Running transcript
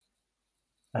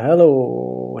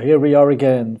Hello, here we are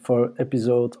again for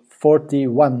episode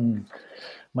 41.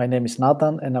 My name is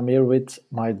Nathan and I'm here with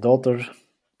my daughter.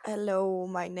 Hello,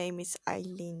 my name is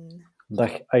Eileen.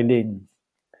 Dag Eileen.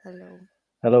 Hello.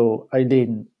 Hello,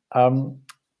 Eileen.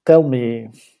 Tell me,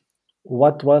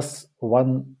 what was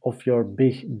one of your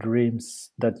big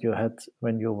dreams that you had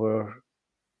when you were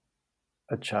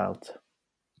a child?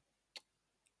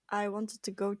 I wanted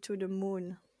to go to the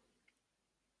moon.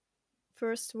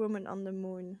 First woman on the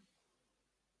moon.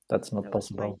 That's not That was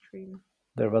my possible. dream.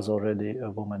 There was already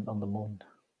a woman on the moon.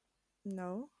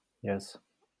 No, Yes.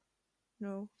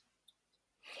 no.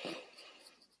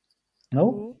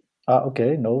 No? Who?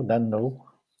 Okay, no, then no.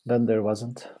 Then there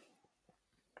wasn't.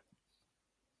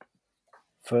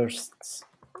 First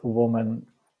woman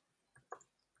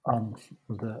on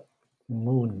the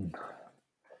moon.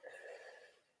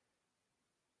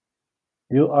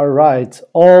 You are right.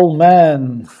 All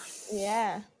men.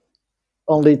 Yeah,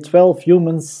 Only 12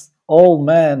 humans, all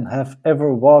men, have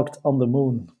ever walked on the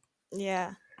moon.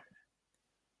 yeah.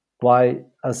 Why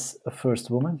as a first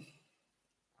woman?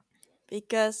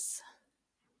 Because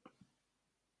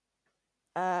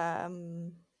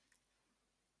um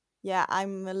yeah,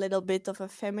 I'm a little bit of a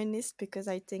feminist because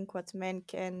I think what men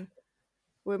can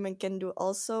women can do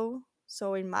also.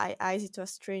 So in my eyes it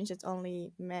was strange that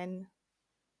only men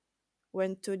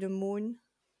went to the moon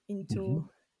Mhm. into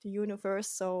the universe,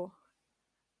 so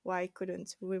why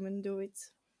couldn't women do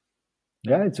it?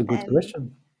 Yeah, it's a good And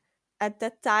question. at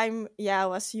that time, yeah, I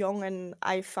was young and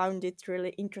I found it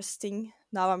really interesting.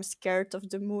 Now I'm scared of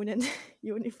the moon and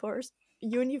universe.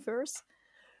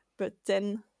 But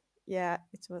then, yeah,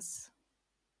 it was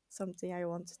something I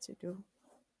wanted to do.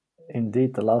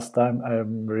 Indeed, the last time I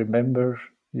remember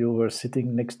you were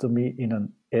sitting next to me in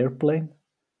an airplane,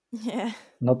 Yeah,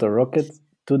 not a rocket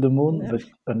to the moon, no, but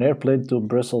an airplane to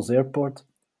Brussels airport.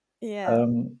 yeah,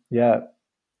 Yeah,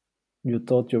 you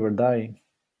thought you were dying.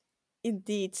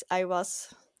 indeed, I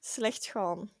was slecht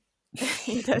gaan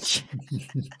in Dutch.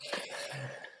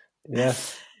 Yeah.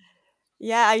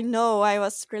 Yeah, I know. I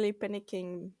was really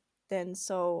panicking then.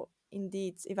 So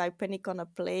indeed, if I panic on a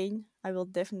plane, I will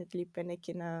definitely panic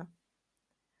in a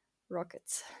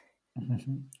rocket.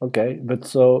 Mhm. Okay, but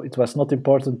so it was not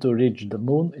important to reach the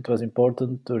moon, it was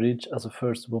important to reach as a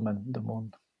first woman the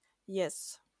moon.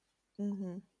 Yes.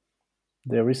 Hmm.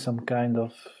 There is some kind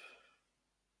of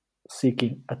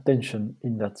seeking attention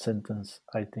in that sentence,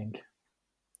 I think.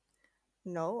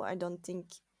 No, I don't think,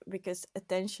 because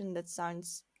attention, that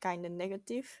sounds kind of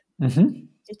negative. Hmm.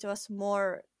 It was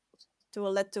more to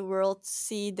let the world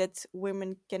see that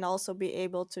women can also be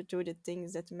able to do the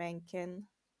things that men can.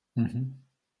 Hmm.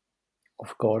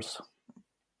 Of course.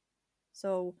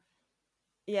 So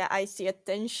yeah, I see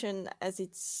attention as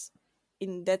it's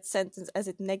in that sentence as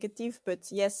it negative,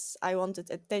 but yes, I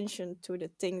wanted attention to the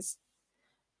things.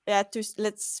 Yeah, to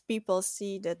let people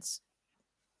see that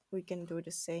we can do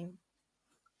the same.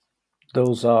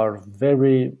 Those are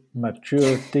very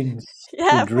mature things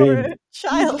to Yeah, for a dream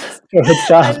child. for a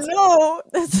I child. know.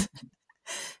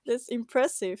 That's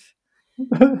impressive.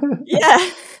 Yeah,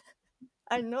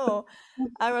 I know.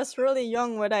 I was really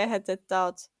young when I had that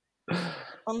thought,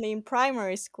 only in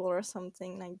primary school or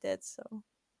something like that. So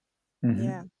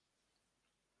yeah, Hmm.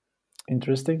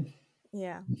 Interesting.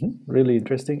 yeah. Really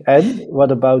interesting. And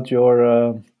what about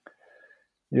your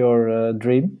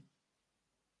dream?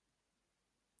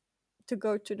 To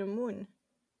go to the moon.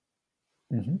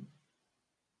 Hmm.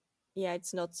 Yeah,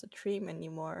 it's not a dream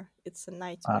anymore. It's a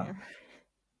Ah, nightmare.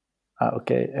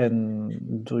 okay.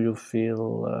 And do you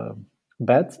feel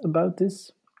bad about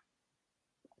this?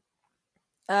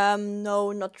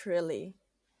 No, not really.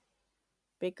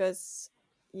 Because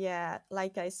yeah,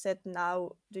 like I said,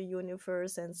 now the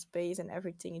universe and space and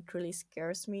everything, it really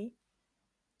scares me.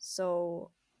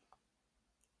 So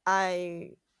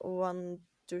I want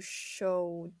to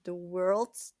show the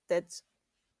world that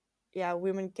yeah,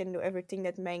 women can do everything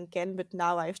that men can, but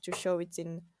now I have to show it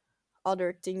in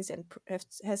other things and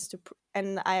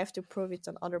and I have to prove it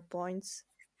on other points,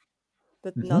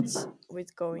 but not Hmm.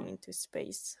 with going into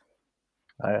space.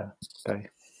 Yeah. Okay.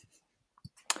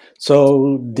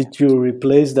 So, Yeah. did you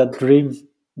replace that dream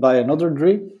by another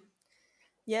dream?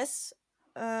 Yes,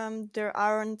 there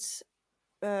aren't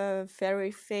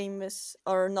very famous,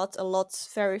 or not a lot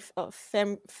very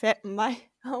my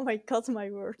oh my god, my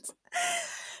words.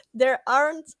 There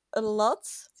aren't a lot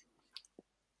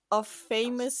of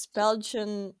famous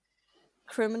Belgian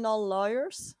criminal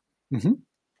lawyers. Hmm.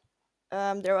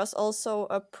 There was also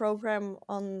a program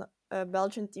on a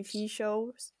Belgian TV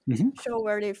Hmm. show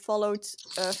where they followed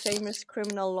famous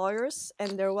criminal lawyers,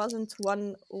 and there wasn't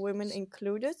one woman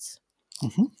included.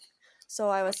 Hmm. So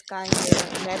I was kind of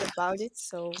mad about it.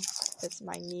 So that's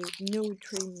my new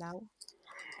dream now.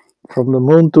 From the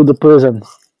moon to the prison.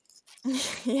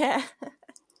 Yeah,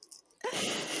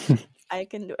 I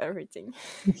can do everything.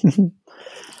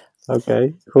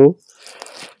 Okay, cool.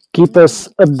 Keep Mm, us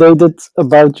updated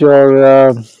about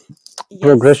your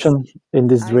yes, progression in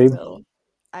this I dream. will.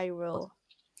 I will.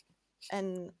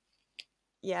 And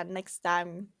yeah, next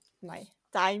time, my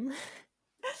time,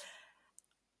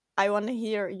 I want to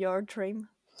hear your dream.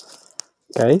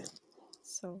 Okay,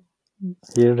 So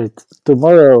hear it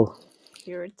tomorrow.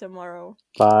 hear it tomorrow.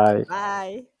 Bye.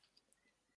 Bye.